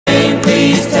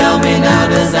Please tell me now,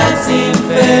 does that seem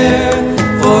fair?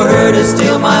 For her to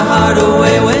steal my heart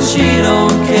away when she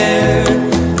don't care.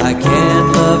 I can't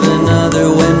love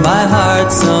another when my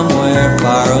heart's somewhere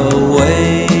far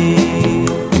away.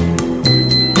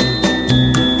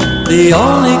 The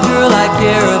only girl I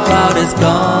care about is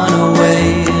gone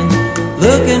away,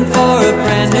 looking for a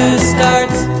brand new start.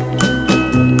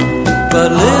 But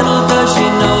little does she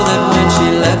know that when she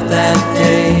left that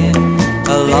day,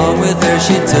 along with her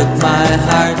she took my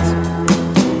heart.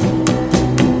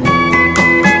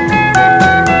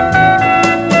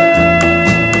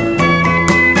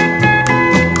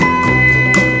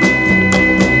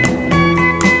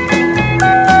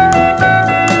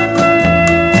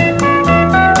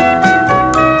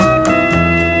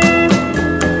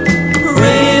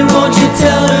 Rain, won't you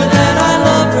tell her that I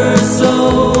love her so?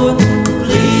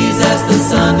 Please ask the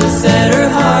sun to set her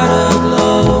heart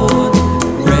aglow.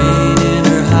 Rain in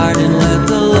her heart and let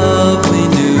the love we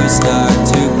knew start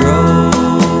to grow.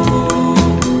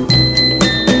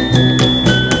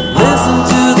 Listen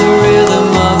to the rhythm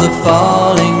of the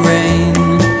falling rain,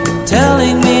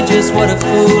 telling me just what a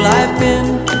fool I've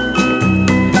been.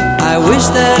 I wish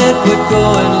that it would go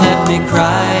and let me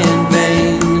cry in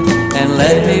vain, and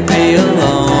let me be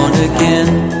alone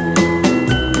again.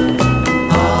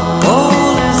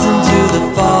 Oh, listen to the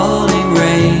falling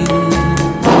rain,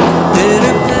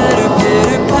 pitter patter,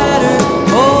 pitter patter.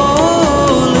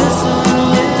 Oh, listen,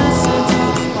 listen to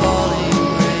the falling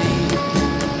rain,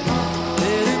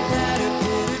 pitter patter,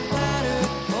 pitter patter.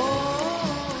 Oh,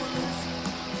 listen.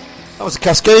 That was the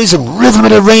Cascades and Rhythm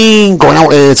of the Rain, going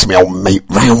out here to my old mate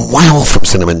Ryan Wild from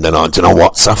Cinnamon Dinner. Do you know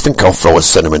what? So I think I'll throw a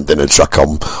Cinnamon Dinner track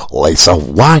on later.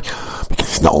 Why? Because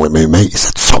it's not only my mate, it's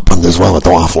a top band as well. I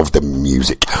don't half love the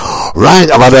music. Right,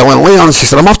 I've had Ellen Leon. She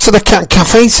said, I'm off to the Cat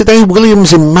Cafe today,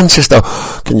 Williams in Manchester.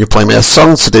 Can you play me a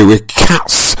song to do with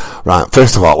cats? Right,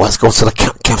 first of all, let's go to the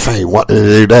Cat Cafe. What do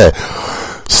they do there?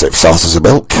 6 saucers of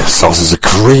milk, saucers of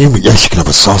cream. Yes, you can have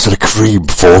a saucer of cream,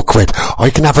 £4. Or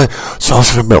you can have a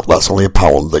saucer of milk, that's only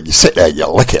 £1. That you sit there, you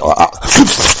lick it like that.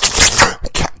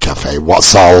 Cat Cafe,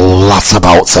 what's all that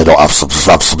about? They don't have some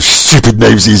stupid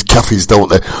names, these cafes, don't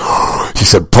they? She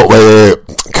said, put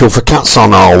Cool for Cats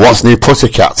on, or What's New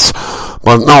Pussycats?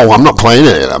 Well, no, I'm not playing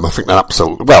any of them. I think they're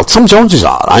absolutely... Well, Tom Jones is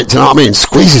alright, do you know what I mean?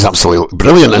 Squeeze is absolutely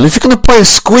brilliant. And if you're going to play a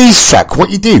Squeeze track, what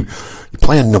you do? You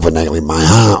play Another Nail in My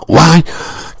Heart. Why?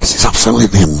 Because it's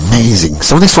absolutely amazing.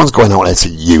 So this one's going out there to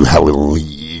you, Helen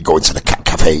Lee, going to the Cat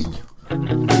Cafe.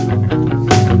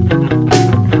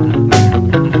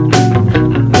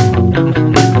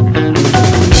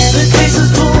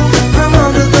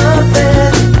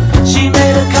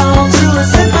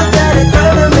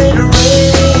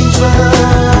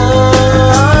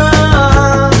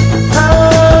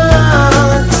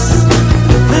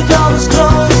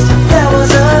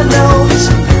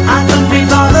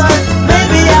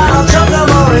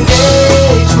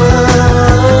 Engagement.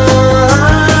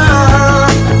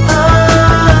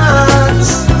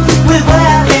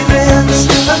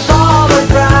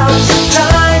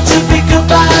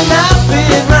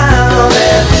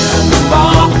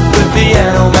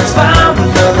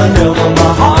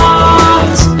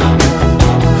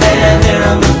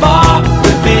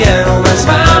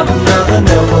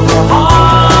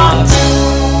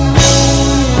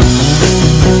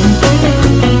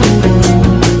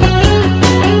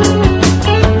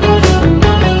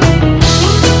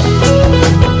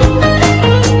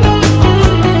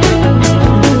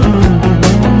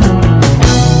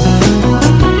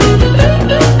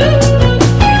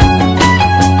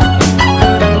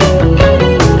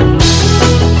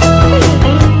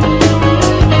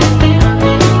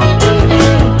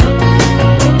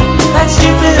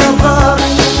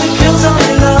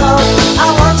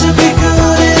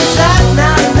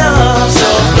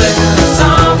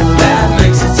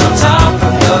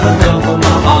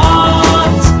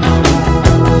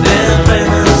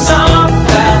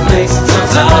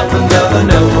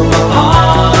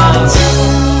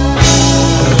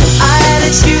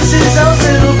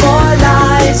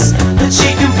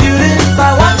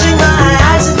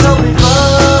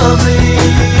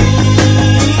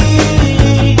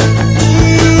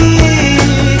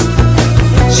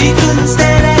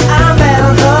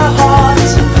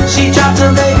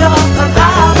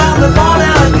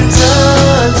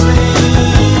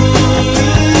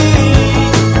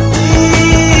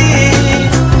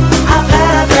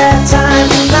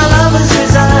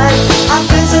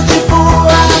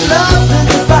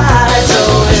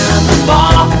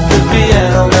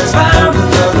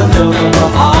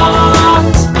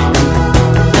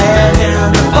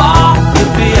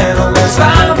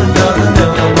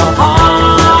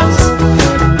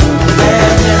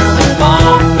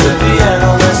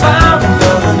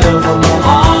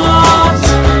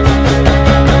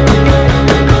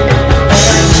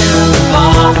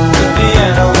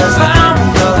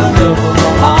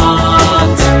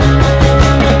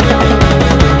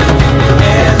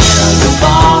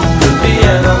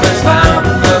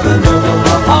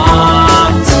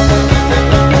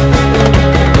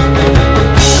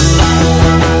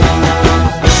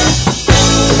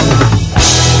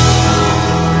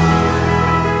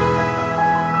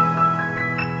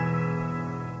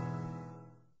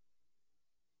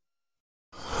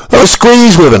 got a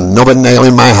squeeze with another nail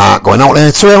in my heart. Going out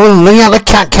there to Lee at the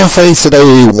Cat Cafe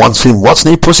today, wanting What's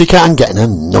New Pussycat and getting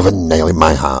another nail in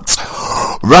my heart.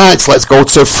 Right, let's go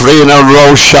to 3 in a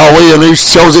row, shall we? And who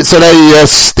shows it today?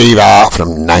 Yes, Steve Hart from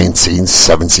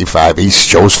 1975. He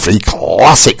shows 3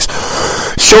 classics.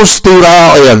 Shows Steve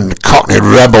Hart and Cockney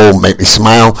Rebel, Make Me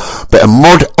Smile, bit of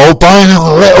Mud, Oh Boy, and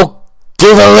a little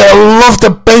give a little love, the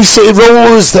Bay City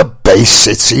Rollers, the Bay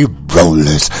City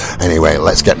Rollers. Anyway,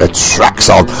 let's get the tracks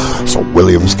on so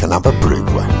Williams can have a brew.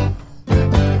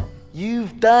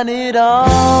 You've done it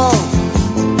all.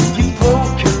 You've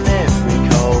broken every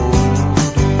code.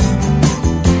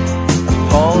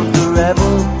 Appalled the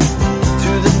rebel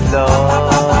to the floor.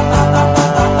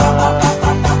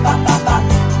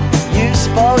 You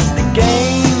spoiled the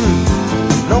game,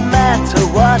 no matter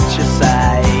what you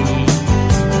say.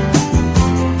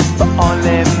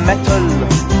 Only metal,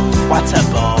 what a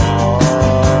bore.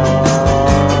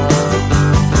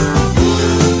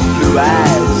 Blue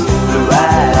eyes,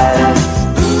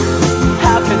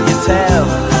 how can you tell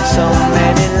so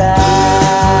many lies?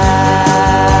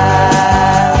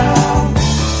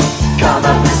 Come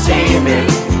up and see me,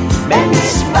 make me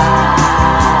smile.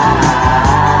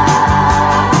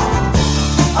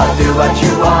 I'll do what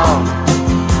you want,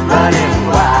 running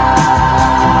wild.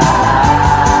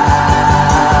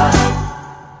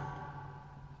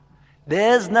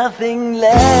 There's nothing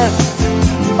left,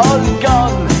 all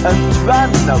gone and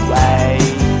run away.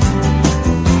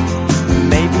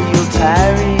 Maybe you'll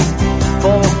tarry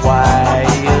for a while.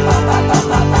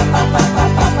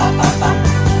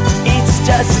 It's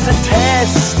just a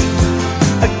test,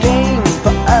 a game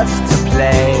for us to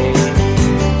play.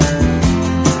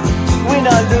 Win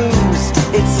or lose,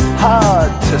 it's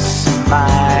hard to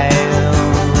smile.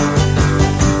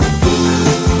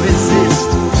 Resist.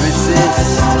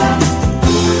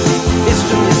 It's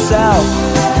from yourself,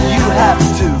 you have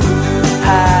to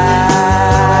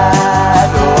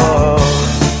hide. Oh,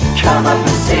 come up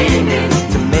and see me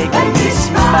to make me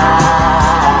smile.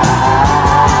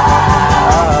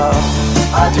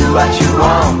 I'll do what you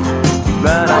want,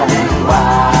 run away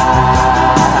wild.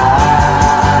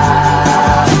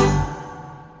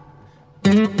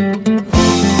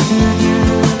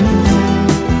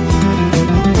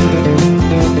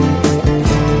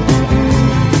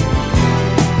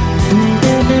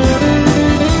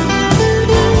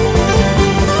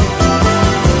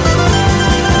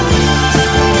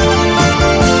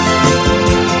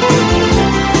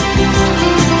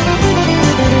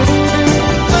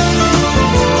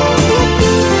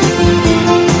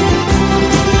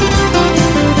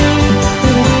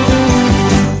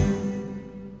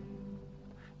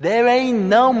 There ain't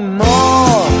no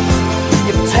more,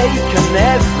 you've taken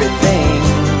everything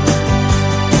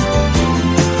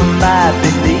from my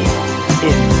belief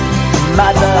in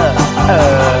Mother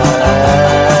Earth.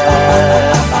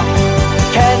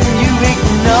 Can you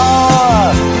ignore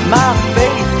my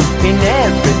faith in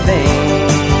everything?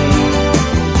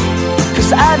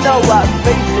 'Cause I know what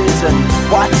faith is and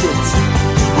what it's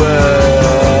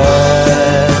worth.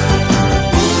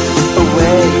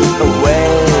 Away,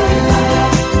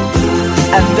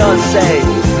 and don't say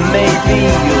maybe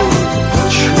you'll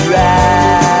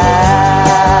try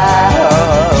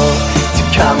to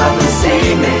come up and see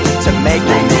me to make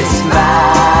me smile.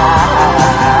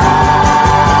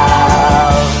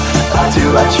 I'll do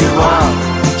what you want,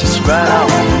 just run on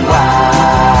wild.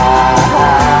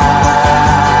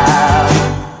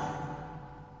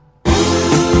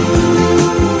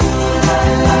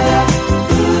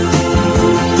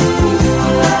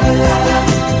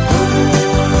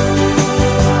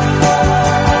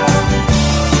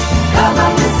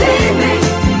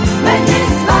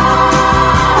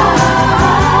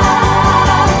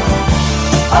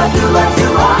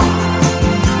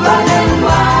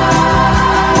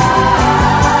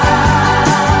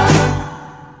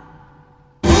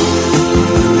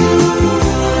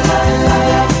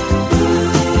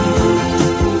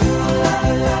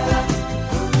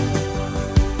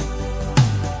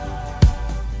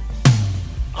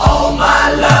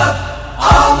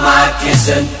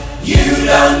 You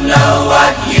don't know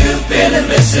what you've been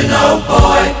missing, oh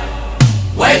boy.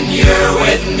 When you're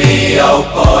with me, oh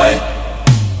boy,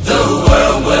 the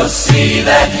world will see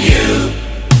that you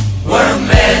were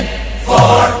meant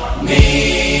for me.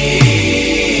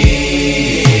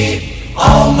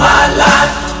 All my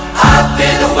life I've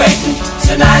been waiting,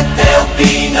 tonight there'll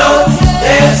be no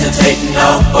hesitating,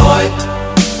 oh boy.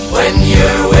 When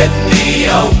you're with me,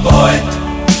 oh boy,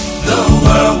 the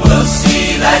world will see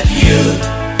that you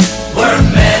were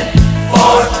meant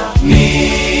for me.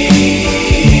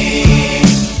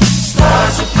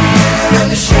 Stars appear and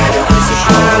the shadow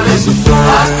is a fall.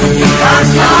 How can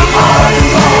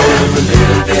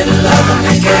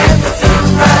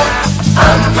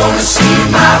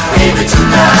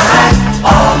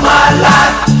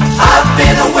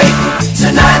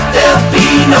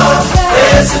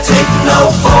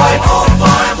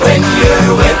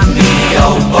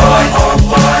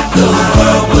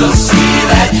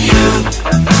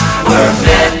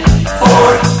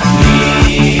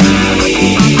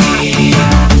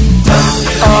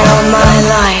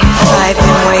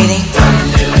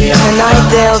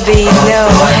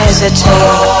hesitate.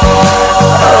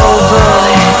 Oh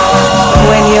boy,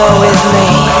 when you're with me.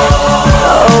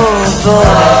 Oh boy,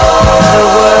 the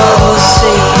world will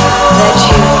see that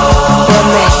you were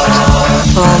meant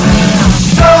for me.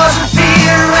 Stars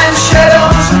appear and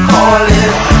shadows are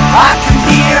falling. I can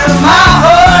hear my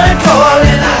heart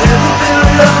calling. A little bit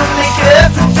of love make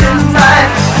everything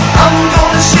right. I'm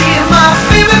gonna see my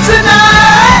baby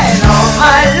tonight. All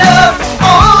my love,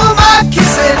 all my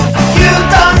kissing. You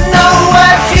don't know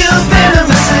what you've been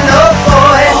missing. Oh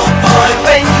boy,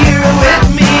 when you're with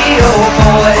me. Oh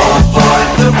boy,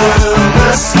 the world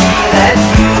will see that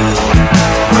you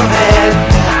were meant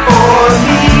for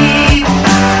me.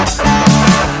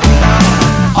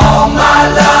 All my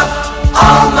love,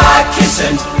 all my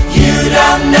kissing. You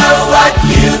don't know what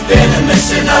you've been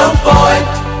missing, oh boy.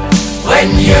 When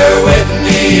you're with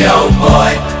me, oh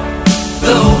boy,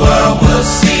 the world will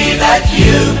see that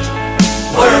you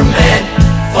were meant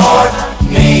for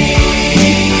me.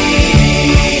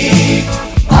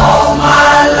 All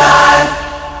my life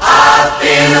I've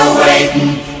been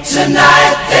waiting.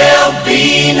 Tonight there'll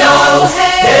be no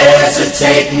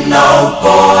hesitating, oh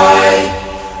boy.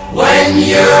 When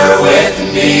you're with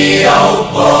me, oh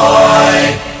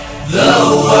boy, the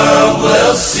world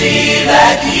will see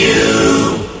that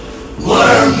you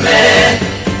were meant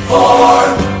for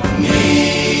me.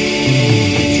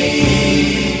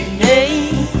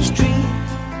 Main Street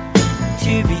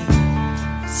to be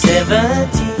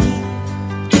 17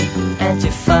 and to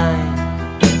find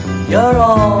you're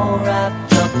all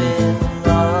wrapped up in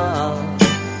love.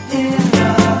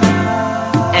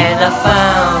 And I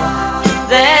found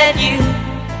that you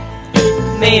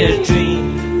made a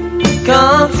dream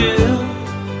come true.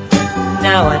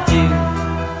 Now I do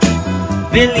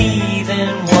believe in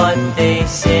what they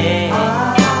say.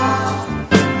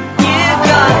 You've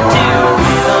got to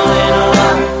give a little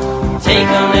love, take a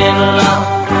little love.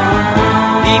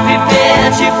 Be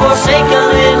prepared to forsake a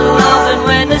little love. And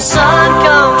when the sun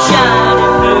comes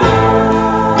shining through,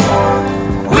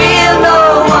 we'll know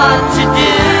what to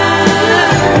do.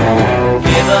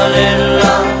 Give a little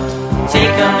love,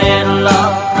 take a little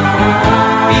love.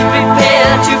 Be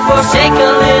prepared to forsake a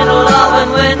little love. And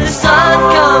when the sun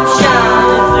comes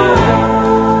shining through,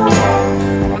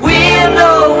 we'll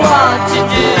know what to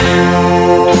do.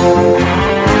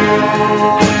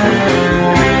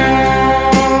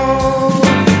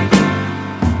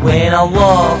 When I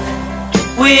walk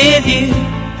with you,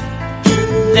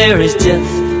 there is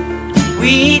just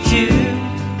we two,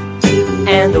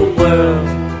 and the world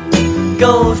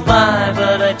goes by,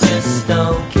 but I just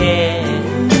don't care.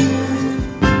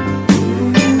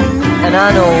 And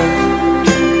I know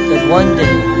that one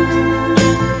day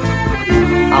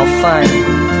I'll find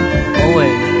a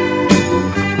way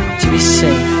to be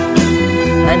safe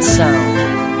and sound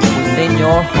within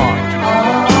your heart.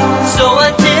 So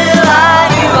until